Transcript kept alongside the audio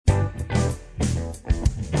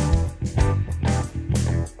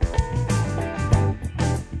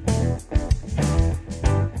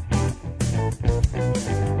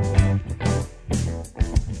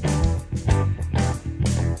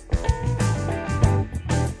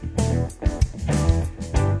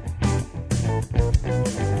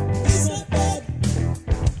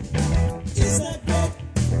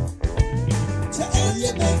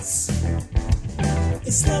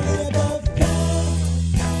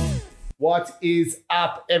What is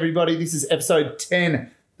up, everybody? This is episode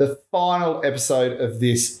 10, the final episode of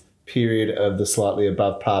this period of the Slightly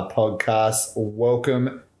Above Par podcast.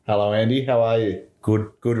 Welcome. Hello, Andy. How are you?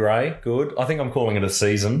 Good, Ray. Good. I think I'm calling it a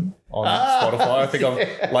season on Spotify. I think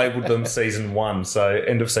I've labelled them season 1, so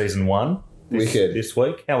end of season 1 this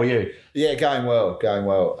week. How are you? Yeah, going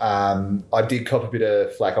well. I did cop a bit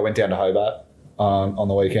of flack. I went down to Hobart on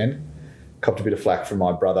the weekend. Copped a bit of flack from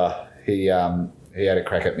my brother. He had a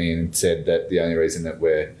crack at me and said that the only reason that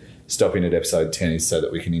we're stopping at episode 10 is so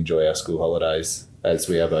that we can enjoy our school holidays, as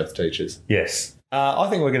we are both teachers. Yes. I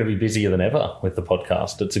think we're going to be busier than ever with the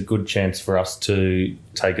podcast. It's a good chance for us to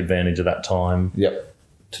take advantage of that time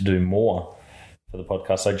to do more for the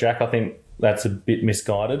podcast. So, Jack, I think that's a bit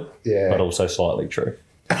misguided, but also slightly true.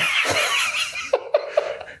 Because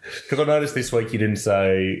I noticed this week you didn't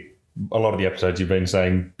say... A lot of the episodes you've been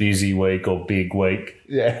saying busy week or big week.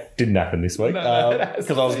 Yeah. Didn't happen this week.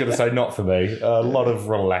 Because I was going to say not for me. A lot of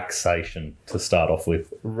relaxation to start off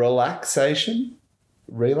with. Relaxation?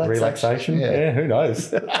 Relaxation? Yeah, who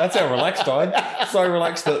knows? That's how relaxed I am. So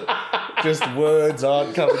relaxed that just words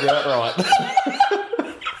aren't coming out right.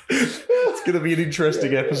 It's going to be an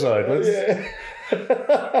interesting episode.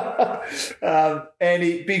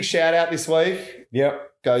 Andy, big shout out this week. Yep.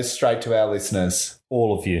 Goes straight to our listeners.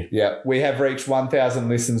 All of you. Yeah. We have reached 1,000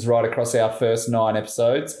 listens right across our first 9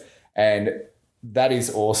 episodes. And that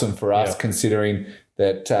is awesome for us, considering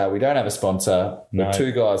that we don't have a sponsor. No. We're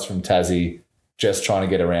 2 guys from Tassie just trying to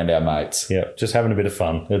get around our mates. Yeah, just having a bit of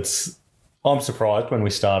fun. I'm surprised when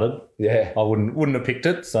we started. Yeah. I wouldn't have picked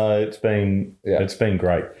it, so it's been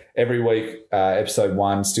great. Every week, episode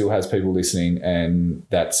 1 still has people listening, and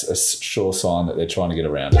that's a sure sign that they're trying to get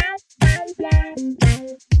around it.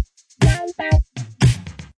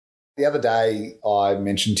 The other day, I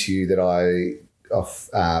mentioned to you that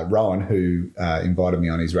Rowan, who invited me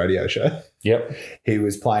on his radio show. Yep. He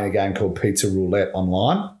was playing a game called Pizza Roulette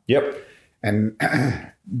online. Yep. And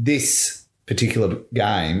this particular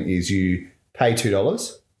game is you pay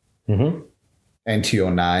 $2, enter your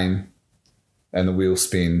name, and the wheel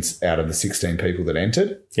spins out of the 16 people that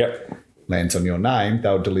entered. Yep. Lands on your name,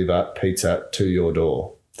 they'll deliver pizza to your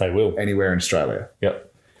door. They will. Anywhere in Australia. Yep.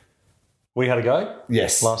 We had a go.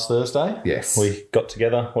 Yes. Last Thursday. Yes. We got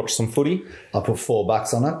together, watched some footy. I put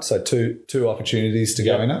 $4 on it, so two opportunities to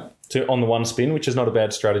go in it. 2 on the one spin, which is not a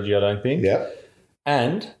bad strategy, I don't think. Yeah.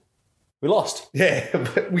 And we lost. Yeah,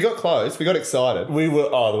 but we got close. We got excited. There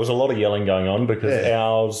was a lot of yelling going on because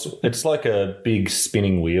ours, it's like a big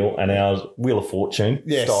spinning wheel, and ours, Wheel of Fortune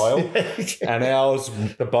style. And ours,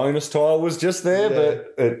 the bonus tile was just there,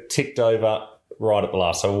 but it ticked over right at the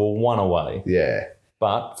last. So we were 1 away. Yeah.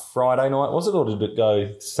 But Friday night, was it, or did it go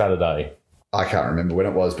Saturday? I can't remember when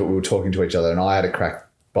it was, but we were talking to each other, and I had a crack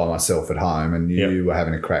by myself at home, and you were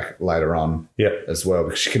having a crack later on as well,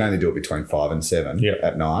 because you can only do it between 5 and 7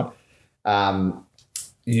 at night.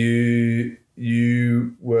 You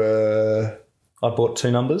were... I bought 2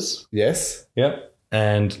 numbers. Yes. Yep.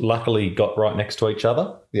 And luckily got right next to each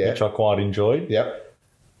other, which I quite enjoyed. Yep.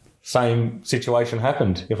 Same situation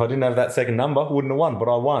happened. If I didn't have that second number, I wouldn't have won, but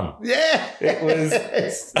I won. Yeah. It was...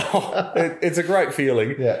 it's a great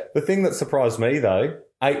feeling. Yeah. The thing that surprised me, though,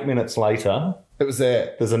 8 minutes later... It was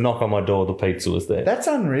there. There's a knock on my door. The pizza was there. That's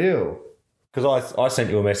unreal. Because I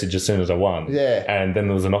sent you a message as soon as I won. Yeah. And then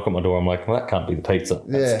there was a knock on my door. I'm like, well, that can't be the pizza.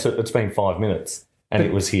 It's been 5 minutes and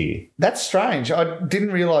it was here. That's strange. I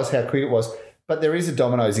didn't realise how quick it was. But there is a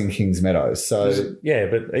Domino's in Kings Meadows. So yeah,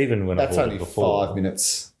 but even when that's I bought only it before, 5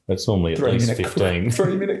 minutes. It's normally at least 15.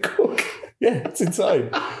 3-minute cook. Yeah, it's insane.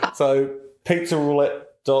 So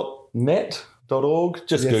pizzaroulette.net.org.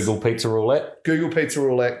 Just Google Pizza Roulette. Google Pizza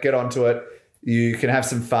Roulette. Get onto it. You can have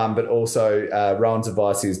some fun, but also Rowan's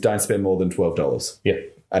advice is don't spend more than $12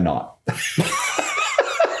 a night.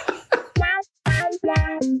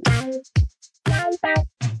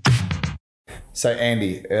 So,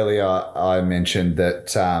 Andy, earlier I mentioned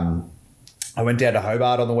that I went down to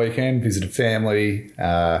Hobart on the weekend, visited family,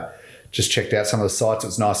 just checked out some of the sites. It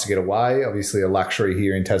was nice to get away. Obviously a luxury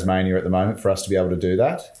here in Tasmania at the moment for us to be able to do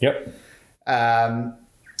that. Yep.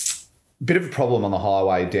 Bit of a problem on the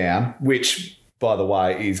highway down, which, by the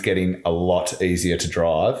way, is getting a lot easier to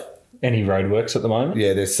drive. Any roadworks at the moment?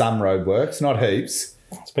 Yeah, there's some roadworks, not heaps.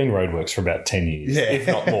 It's been roadworks for about 10 years, if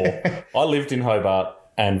not more. I lived in Hobart,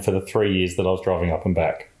 and for the 3 years that I was driving up and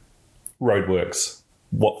back, roadworks,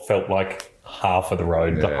 what felt like half of the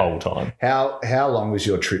road the whole time. How long was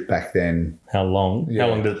your trip back then? How long? Yeah. How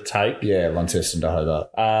long did it take? Yeah, Launceston to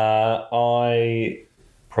Hobart. I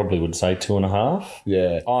probably would say 2.5.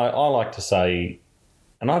 Yeah. I like to say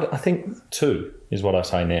And I think 2 is what I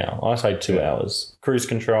say now. I say 2 hours. Cruise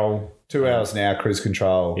control. 2 hours now, cruise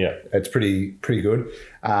control. Yeah. It's pretty good.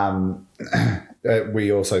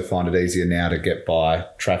 We also find it easier now to get by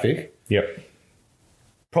traffic. Yep.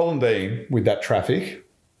 Problem being with that traffic,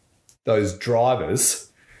 those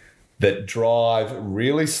drivers that drive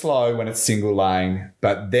really slow when it's single lane,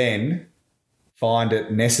 but then find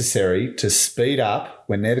it necessary to speed up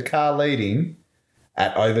when they're the car leading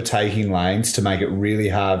at overtaking lanes to make it really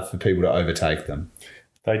hard for people to overtake them.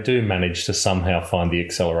 They do manage to somehow find the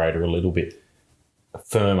accelerator a little bit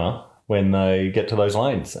firmer when they get to those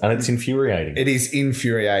lanes, and it's infuriating. It is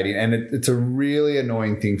infuriating, and it's a really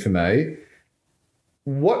annoying thing for me.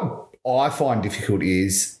 What I find difficult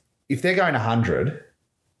is if they're going 100,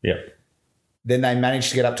 Yeah. then they manage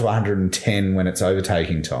to get up to 110 when it's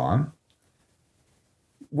overtaking time.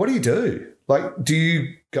 What do you do? Like, do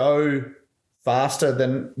you go faster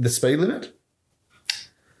than the speed limit?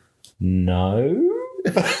 No.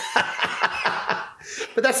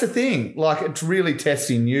 But that's the thing. Like, it's really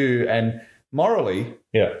testing you, and morally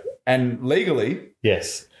Yeah. and legally.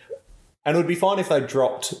 Yes. And it would be fine if they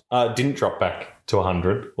didn't drop back to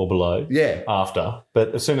 100 or below. Yeah. After.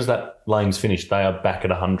 But as soon as that lane's finished, they are back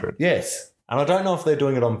at 100. Yes. And I don't know if they're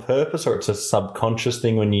doing it on purpose or it's a subconscious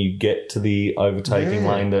thing when you get to the overtaking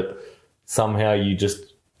lane that somehow you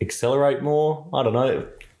just accelerate more. I don't know.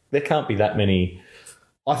 There can't be that many.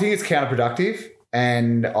 I think it's counterproductive,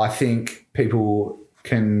 and I think people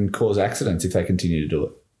can cause accidents if they continue to do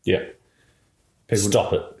it. Yeah. People,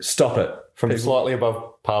 Stop it. Stop it. From the Slightly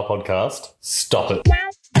Above Par podcast, stop it.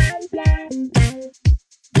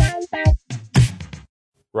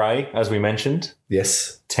 Ray, as we mentioned,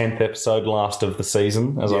 Yes. 10th episode, last of the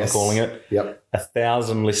season, as I'm calling it. Yep.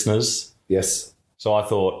 1,000 listeners. Yes. So I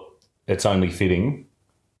thought it's only fitting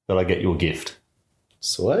that I get you a gift.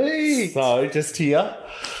 Sweet. So just here,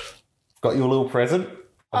 got you a little present.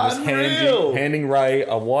 I'm just handing Ray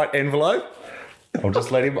a white envelope. I'll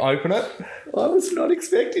just let him open it. I was not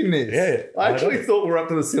expecting this. Yeah. I actually thought we were up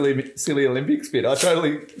to the silly Olympics bit. I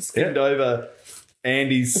totally skimmed over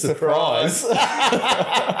Andy's surprise.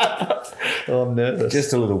 Oh, I'm nervous.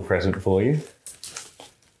 Just a little present for you.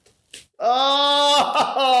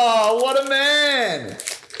 Oh, what a man.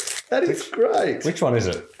 That is great. Which one is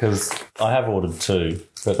it? Because I have ordered 2,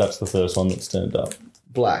 but that's the first one that's turned up.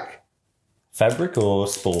 Black. Fabric or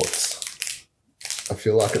sports? I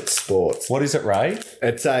feel like it's sports. What is it, Ray?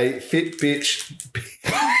 It's a Fitbit.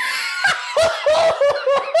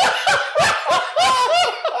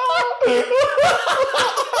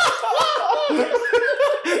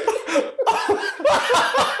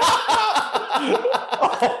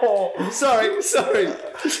 Sorry.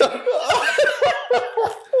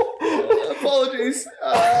 Apologies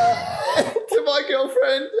to my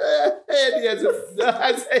girlfriend.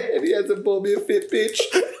 Andy hasn't bought me a Fitbit.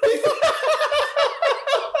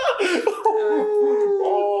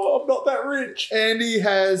 I'm not that rich. Andy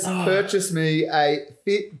has purchased me a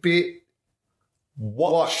Fitbit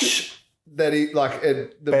watch that he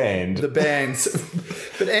the bands.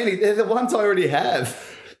 But Andy, they're the ones I already have.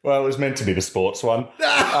 Well, it was meant to be the sports one.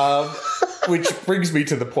 Which brings me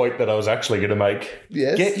to the point that I was actually going to make.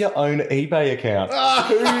 Yes. Get your own eBay account.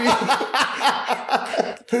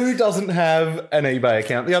 Who doesn't have an eBay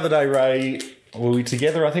account? The other day, Ray, were we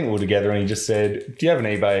together? I think we were together, and he just said, do you have an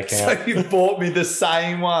eBay account? So you bought me the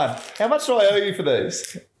same one. How much do I owe you for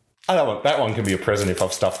these? That one can be a present if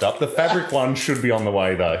I've stuffed up. The fabric one should be on the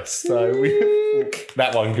way, though. So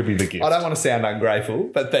that one could be the gift. I don't want to sound ungrateful,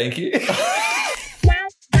 but thank you.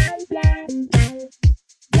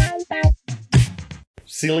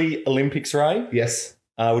 Silly Olympics, Ray. Yes.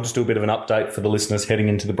 We'll just do a bit of an update for the listeners heading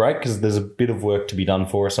into the break because there's a bit of work to be done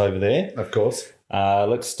for us over there. Of course.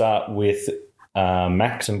 Let's start with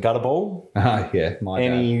Max and Gutterball. Yeah, my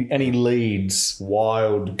dad. Any leads?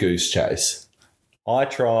 Wild goose chase. I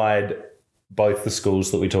tried both the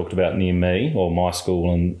schools that we talked about near me, or my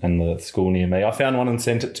school and the school near me. I found one and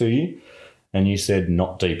sent it to you, and you said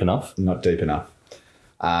not deep enough. Not deep enough.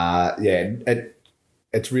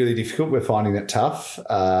 It's really difficult. We're finding it tough.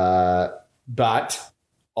 But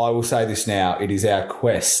I will say this now. It is our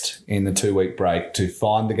quest in the 2-week break to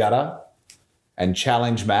find the gutter and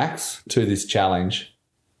challenge Max to this challenge.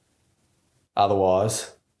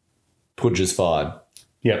 Otherwise, Pudge is fired.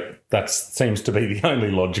 Yep, that seems to be the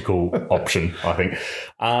only logical option, I think.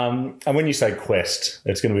 And when you say quest,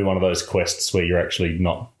 it's going to be one of those quests where you're actually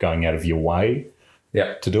not going out of your way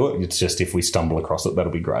to do it. It's just if we stumble across it,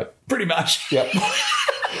 that'll be great. Pretty much. Yep.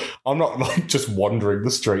 I'm not like just wandering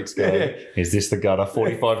the streets going, is this the gutter?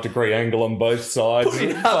 45-degree angle on both sides.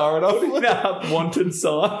 Far enough. Putting up wanted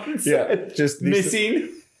signs. Yeah. Just missing.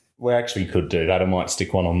 We actually could do that. I might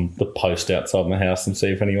stick one on the post outside my house and see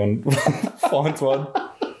if anyone finds one.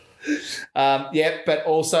 But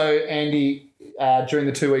also, Andy, during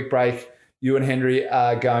the 2-week break, you and Henry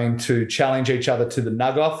are going to challenge each other to the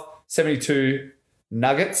Nug-Off. 72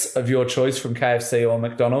 nuggets of your choice from KFC or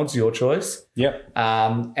McDonald's, your choice. Yep.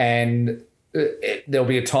 And there'll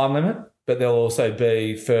be a time limit, but there'll also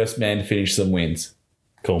be first man to finish some wins.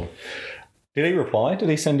 Cool. Did he reply? Did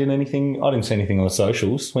he send in anything? I didn't see anything on the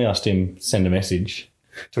socials. We asked him to send a message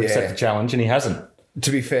to accept the challenge, and he hasn't.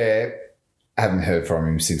 To be fair, I haven't heard from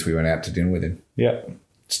him since we went out to dinner with him. Yeah.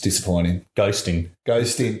 It's disappointing. Ghosting.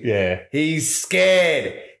 Yeah. He's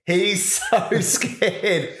scared. He's so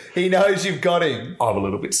scared. He knows you've got him. I'm a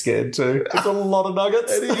little bit scared too. It's a lot of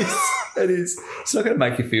nuggets. It is. It's not going to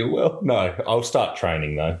make you feel well. No, I'll start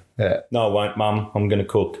training though. Yeah. No, I won't, Mum. I'm going to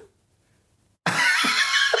cook.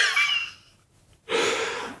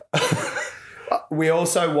 We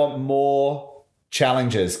also want more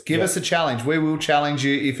challenges. Give us a challenge. We will challenge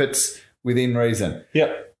you if it's within reason.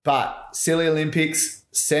 Yep. But Silly Olympics,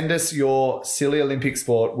 send us your Silly Olympic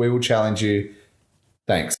sport. We will challenge you.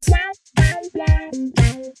 Thanks.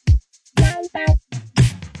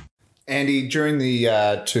 Andy, during the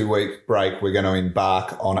 2-week break, we're going to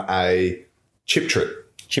embark on a chip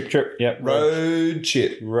trip. Chip trip, yep. Road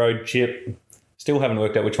chip. Still haven't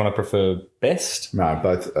worked out which one I prefer best. No,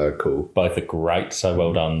 both are cool. Both are great, so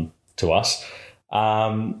well done to us.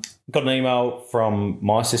 Got an email from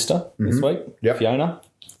my sister this week, Fiona.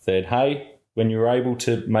 Said, hey, when you're able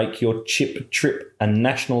to make your chip trip a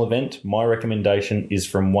national event, my recommendation is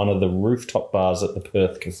from one of the rooftop bars at the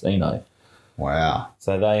Perth Casino. Wow.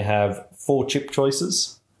 So they have 4 chip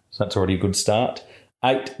choices. So that's already a good start.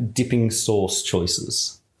 8 dipping sauce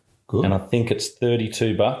choices. Good. And I think it's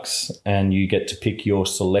 $32 and you get to pick your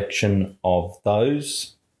selection of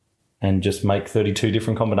those and just make 32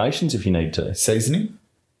 different combinations if you need to. Seasoning?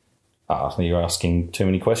 You're asking too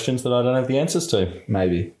many questions that I don't have the answers to.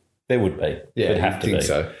 Maybe. There would be. Yeah, There'd have I to think be.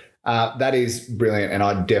 so. That is brilliant, and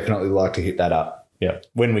I'd definitely like to hit that up. Yeah,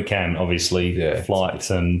 when we can, obviously, flights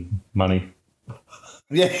and money.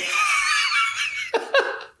 Yeah.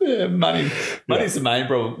 Yeah, money's the main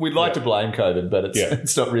problem. We'd like to blame COVID, but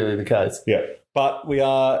it's not really the case. Yeah, but we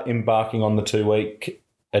are embarking on the 2-week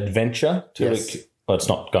adventure. Well, it's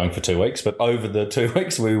not going for 2 weeks, but over the 2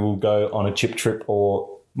 weeks, we will go on a chip trip or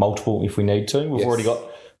multiple if we need to. We've already got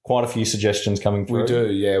quite a few suggestions coming through. We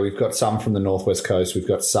do, yeah. We've got some from the Northwest Coast. We've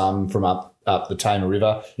got some from up the Tamar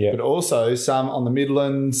River, but also some on the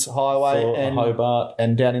Midlands Highway and Hobart.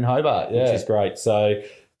 And down in Hobart, which is great. So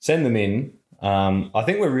send them in. I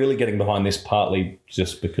think we're really getting behind this partly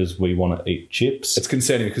just because we want to eat chips. It's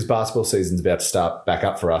concerning because basketball season's about to start back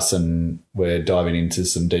up for us and we're diving into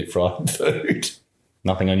some deep fried food.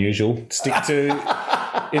 Nothing unusual. Stick to,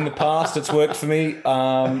 in the past, it's worked for me.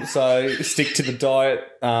 So stick to the diet.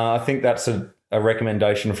 I think that's a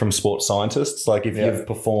recommendation from sports scientists. Like if you've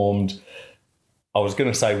performed, I was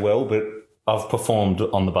going to say well, but I've performed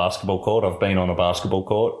on the basketball court. I've been on a basketball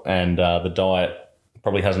court and the diet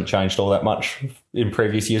probably hasn't changed all that much in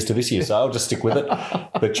previous years to this year. So I'll just stick with it.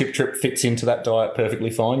 The chip trip fits into that diet perfectly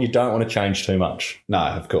fine. You don't want to change too much. No,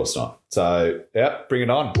 of course not. So, bring it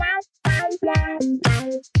on.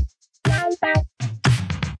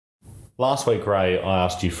 Last week, Ray, I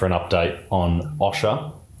asked you for an update on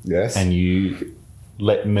Osher. Yes. And you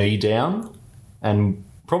let me down. And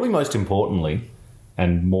probably most importantly,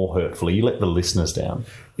 and more hurtfully, you let the listeners down.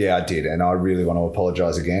 Yeah, I did. And I really want to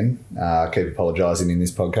apologise again. I keep apologising in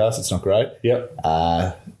this podcast. It's not great. Yep.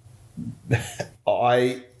 I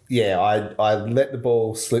let the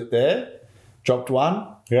ball slip there. Dropped one.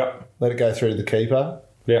 Yep. Let it go through to the keeper.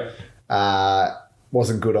 Yep.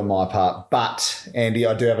 Wasn't good on my part. But, Andy,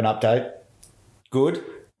 I do have an update. Good.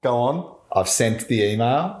 Go on. I've sent the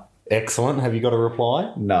email. Excellent. Have you got a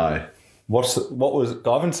reply? No. What was?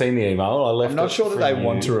 I haven't seen the email. I'm not sure that they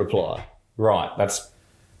want to reply. Right. That's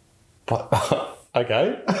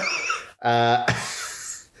okay. I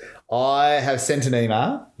have sent an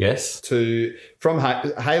email. Yes. From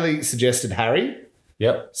Hayley suggested Harry.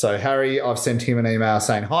 Yep. So Harry, I've sent him an email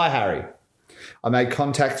saying, "Hi Harry, I made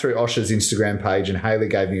contact through Osher's Instagram page and Hayley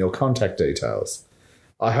gave me your contact details.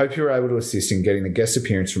 I hope you were able to assist in getting the guest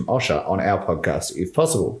appearance from Osher on our podcast if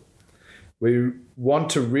possible. We want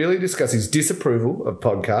to really discuss his disapproval of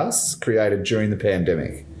podcasts created during the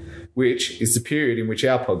pandemic, which is the period in which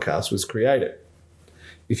our podcast was created.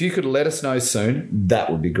 If you could let us know soon,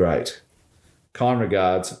 that would be great. Kind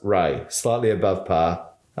regards, Ray, slightly above par,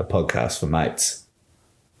 a podcast for mates."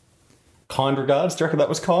 Kind regards? Do you reckon that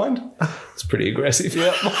was kind? It's pretty aggressive.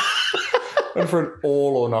 Yep. went for an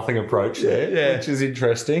all or nothing approach there, which is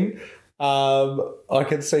interesting. I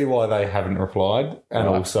can see why they haven't replied. And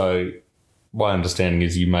also, my understanding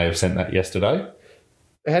is you may have sent that yesterday.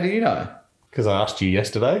 How do you know? Because I asked you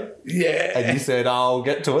yesterday. Yeah. And you said, I'll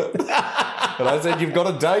get to it. And I said, you've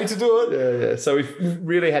got a day to do it. Yeah. So we've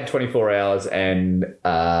really had 24 hours and,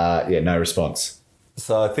 no response.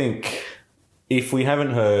 So I think if we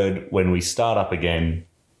haven't heard when we start up again,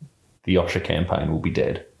 the Osher campaign will be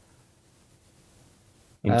dead.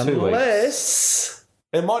 In 2 weeks. Unless...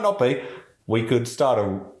 It might not be. We could start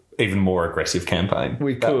an even more aggressive campaign.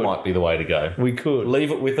 That might be the way to go. We could.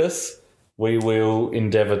 Leave it with us. We will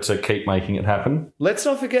endeavour to keep making it happen. Let's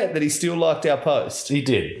not forget that he still liked our post. He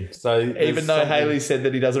did. So even though Haley said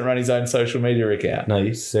that he doesn't run his own social media account. No,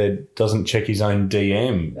 he said doesn't check his own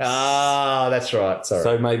DMs. Ah, that's right. Sorry.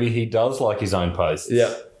 So maybe he does like his own posts.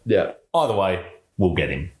 Yeah. Either way, we'll get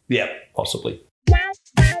him. Yeah. Possibly.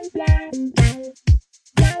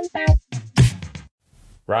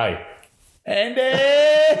 Ray. Andy!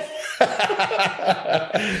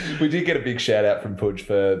 We did get a big shout out from Pudge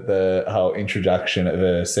for the whole introduction of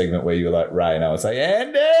a segment where you were like, Ray, and I was like,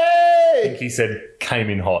 Andy! I think he said came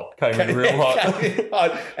in real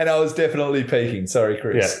hot. And I was definitely peaking. Sorry,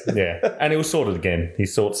 Chris. Yeah. And he'll sort it again. He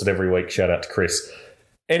sorts it every week. Shout out to Chris.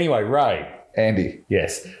 Anyway, Ray. Andy.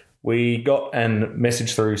 Yes. We got a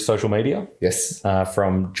message through social media. Yes.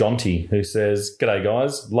 From Jonty, who says, G'day,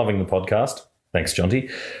 guys. Loving the podcast. Thanks, Jonty.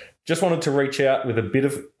 Just wanted to reach out with a bit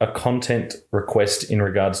of a content request in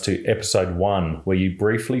regards to episode 1, where you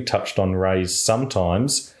briefly touched on Ray's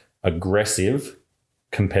sometimes aggressive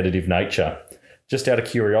competitive nature. Just out of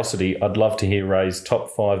curiosity, I'd love to hear Ray's top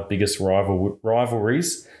 5 biggest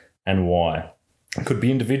rivalries and why. Could be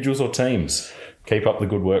individuals or teams. Keep up the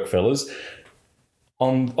good work, fellas.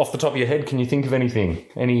 Off the top of your head, can you think of anything?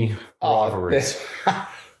 Any rivalries?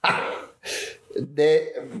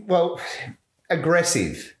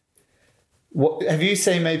 Aggressive. What, have you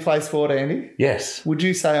seen me play sport, Andy? Yes. Would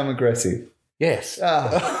you say I'm aggressive? Yes.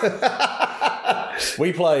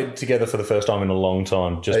 We played together for the first time in a long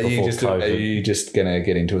time, just before COVID. Are you just going to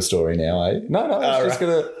get into a story now, eh? No. I was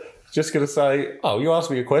just gonna say, you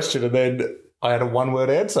asked me a question and then I had a one-word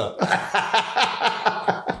answer.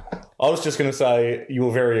 I was just going to say you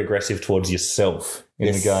were very aggressive towards yourself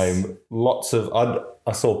in the game.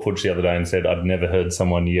 I saw Pudge the other day and said I'd never heard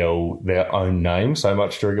someone yell their own name so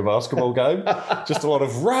much during a basketball game. Just a lot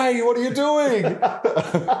of, Ray, what are you doing?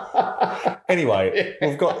 Anyway,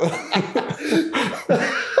 we've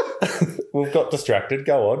got distracted.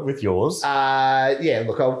 Go on with yours.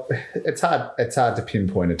 It's hard to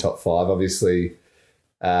pinpoint a top 5. Obviously,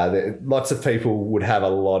 lots of people would have a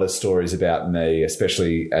lot of stories about me,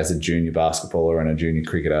 especially as a junior basketballer and a junior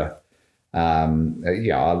cricketer. I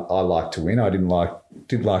like to win. I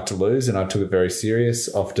did like to lose, and I took it very serious.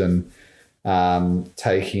 Often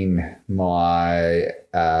taking my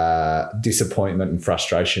disappointment and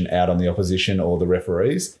frustration out on the opposition or the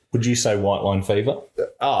referees. Would you say white line fever?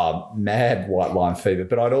 Mad white line fever.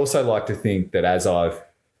 But I'd also like to think that as I've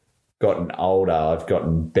gotten older, I've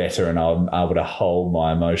gotten better, and I'm able to hold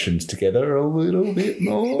my emotions together a little bit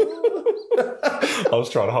more. I was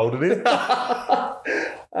trying to hold it in.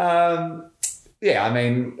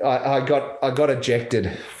 I got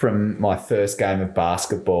ejected from my first game of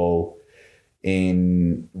basketball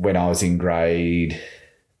when I was in grade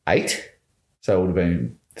 8. So it would have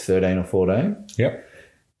been 13 or 14. Yep.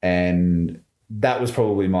 And that was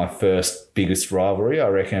probably my first biggest rivalry. I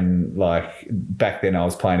reckon, like, back then I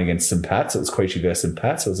was playing against St. Pat's. It was Queechy versus St.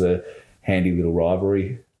 Pat's. It was a handy little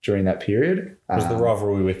rivalry during that period. Was the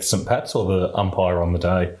rivalry with St. Pat's or the umpire on the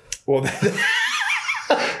day? Well,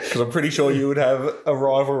 because I'm pretty sure you would have a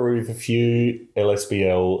rivalry with a few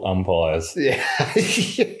LSBL umpires. Yeah.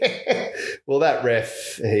 Well, that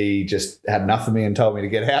ref, he just had enough of me and told me to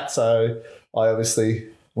get out, so I obviously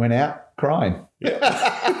went out crying.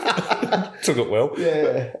 Yeah. Took it well.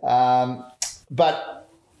 Yeah. But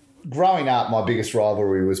growing up, my biggest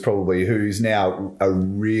rivalry was probably who's now a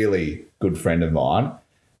really good friend of mine.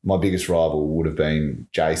 My biggest rival would have been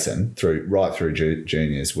Jason right through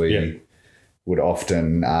juniors. We would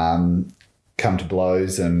often come to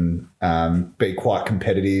blows and be quite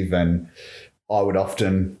competitive, and I would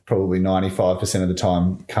often, probably 95% of the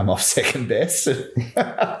time, come off second best.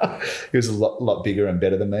 He was a lot bigger and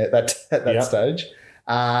better than me at that stage.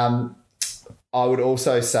 I would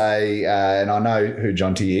also say, and I know who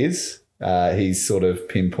Jonty is, he's sort of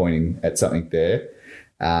pinpointing at something there.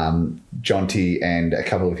 Jonty and a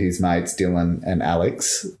couple of his mates, Dylan and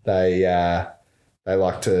Alex, they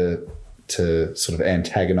like to sort of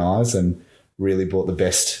antagonise and really brought the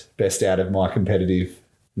best out of my competitive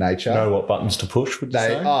nature. Know what buttons to push, would you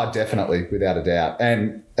say? Oh, definitely, without a doubt.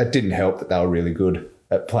 And it didn't help that they were really good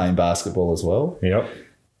at playing basketball as well. Yep.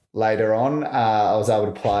 Later on, I was able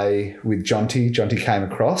to play with Jonty. Jonty came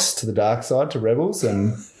across to the dark side, to Rebels,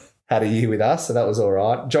 and had a year with us, so that was all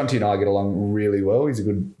right. Jonty and I get along really well. He's a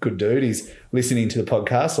good dude. He's listening to the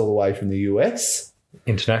podcast all the way from the US.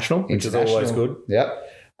 International, which is always good.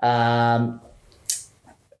 Yep. I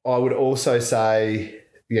would also say,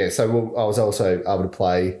 I was also able to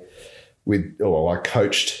play with, I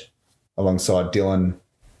coached alongside Dylan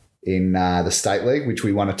in the State League, which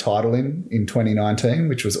we won a title in 2019,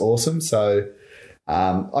 which was awesome. So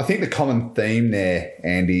I think the common theme there,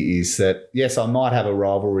 Andy, is that, yes, I might have a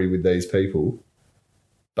rivalry with these people,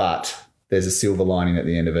 but there's a silver lining at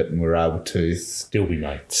the end of it, and we're able to still be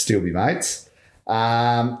mates.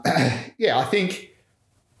 I think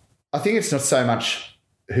it's not so much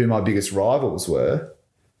who my biggest rivals were,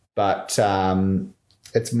 but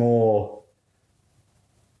it's more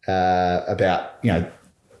about,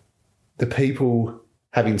 the people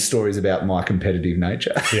having stories about my competitive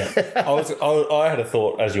nature. Yeah. I had a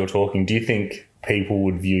thought as you were talking. Do you think people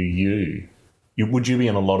would view you? Would you be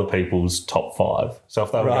in a lot of people's top 5? So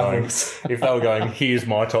if they were going, here's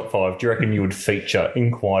my top 5, do you reckon you would feature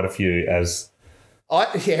in quite a few as? I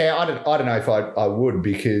don't know if I would,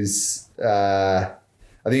 because I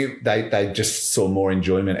think they just saw more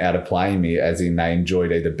enjoyment out of playing me, as in they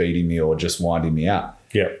enjoyed either beating me or just winding me up.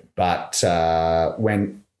 Yeah. But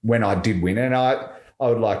when I did win, and I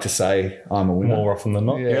would like to say I'm a winner more often than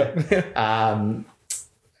not. Yeah.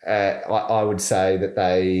 I would say that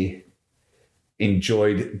they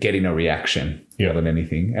enjoyed getting a reaction more than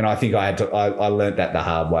anything, and I think I learnt that the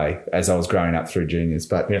hard way as I was growing up through juniors.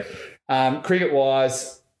 But cricket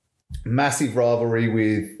wise, massive rivalry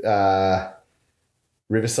with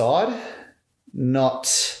Riverside. Not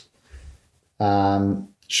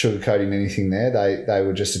sugarcoating anything there. They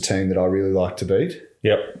were just a team that I really liked to beat.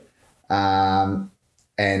 Yep.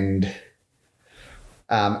 And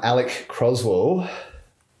Alec Croswell,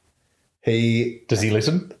 does he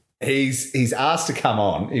listen? He's asked to come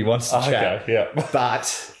on. He wants to chat. Okay, yeah.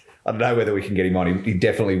 But I don't know whether we can get him on. He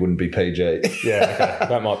definitely wouldn't be PG. Yeah, okay.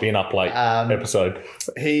 That might be an up late episode.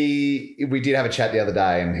 We did have a chat the other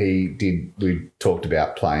day, and we talked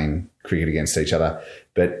about playing cricket against each other,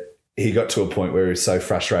 but he got to a point where he was so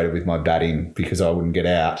frustrated with my batting because I wouldn't get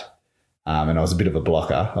out. And I was a bit of a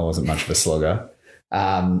blocker. I wasn't much of a slugger.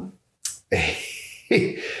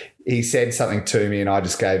 He said something to me, and I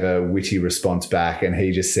just gave a witty response back, and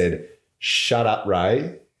he just said, "Shut up,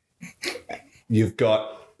 Ray. You've got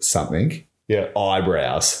something." Yeah.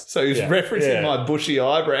 Eyebrows. So he was referencing my bushy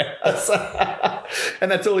eyebrows.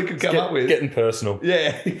 And that's all he could come up with. Getting personal.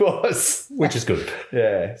 Yeah, he was. Which is good.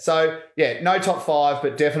 Yeah. So, no top 5,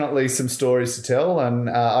 but definitely some stories to tell. And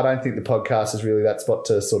I don't think the podcast is really that spot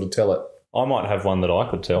to sort of tell it. I might have one that I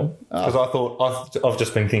could tell, because I thought I've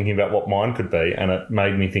just been thinking about what mine could be, and it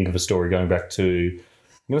made me think of a story going back to,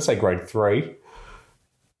 I'm going to say grade 3,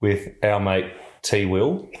 with our mate T.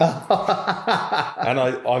 Will. And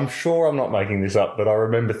I'm sure I'm not making this up, but I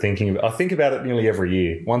remember I think about it nearly every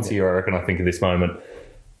year. Once a year, I reckon I think of this moment.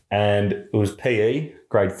 And it was PE,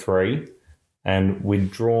 grade 3, and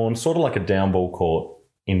we'd drawn sort of like a down ball court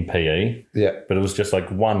in PE. Yeah. But it was just like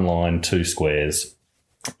one line, 2 squares.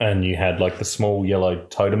 And you had like the small yellow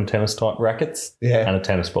totem tennis type rackets and a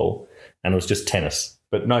tennis ball. And it was just tennis,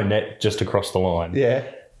 but no net, just across the line. Yeah.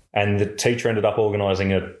 And the teacher ended up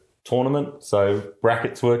organising a tournament. So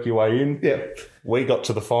brackets work your way in. Yeah. We got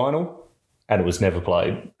to the final and it was never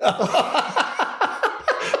played.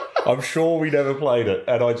 I'm sure we never played it.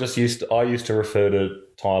 And I used to refer to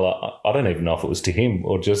Tyler, I don't even know if it was to him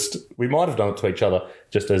or just, we might have done it to each other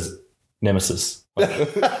just as nemesis.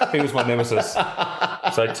 He was my nemesis.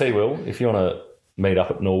 So T. Will, if you want to meet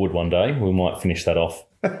up at Norwood one day, we might finish that off.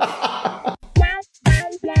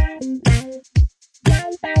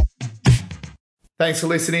 Thanks for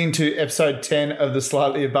listening to episode 10 of the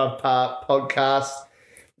Slightly Above Par podcast.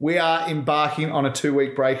 We are embarking on a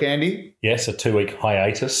 2-week break, Andy. Yes, a 2-week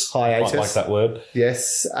hiatus. I like that word.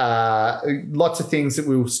 Yes. Lots of things that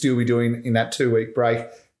we will still be doing in that 2-week break.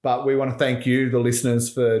 But we want to thank you, the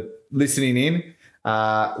listeners, for listening in.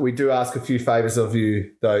 We do ask a few favours of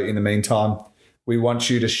you, though, in the meantime. We want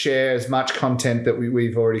you to share as much content that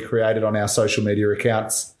we've already created on our social media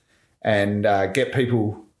accounts and get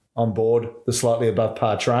people on board the Slightly Above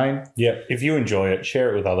Par train. Yeah, if you enjoy it,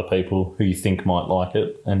 share it with other people who you think might like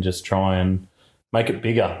it and just try and make it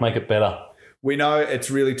bigger, make it better. We know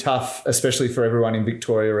it's really tough, especially for everyone in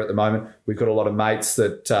Victoria at the moment. We've got a lot of mates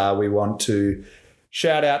that we want to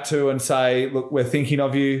shout out to and say, look, we're thinking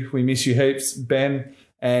of you. We miss you heaps, Ben.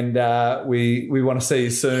 and we want to see you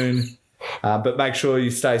soon. But make sure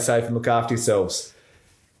you stay safe and look after yourselves.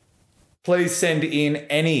 Please send in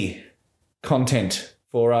any content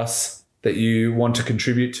for us that you want to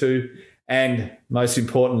contribute to. And most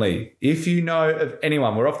importantly, if you know of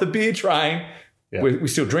anyone, we're off the beer train. Yeah. We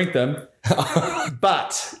still drink them.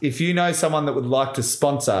 But if you know someone that would like to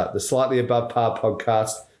sponsor the Slightly Above Par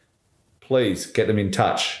podcast, please get them in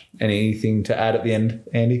touch. Anything to add at the end,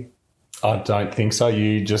 Andy? I don't think so.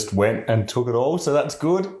 You just went and took it all. So that's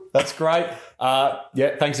good. That's great.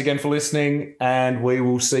 Thanks again for listening, and we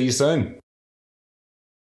will see you soon.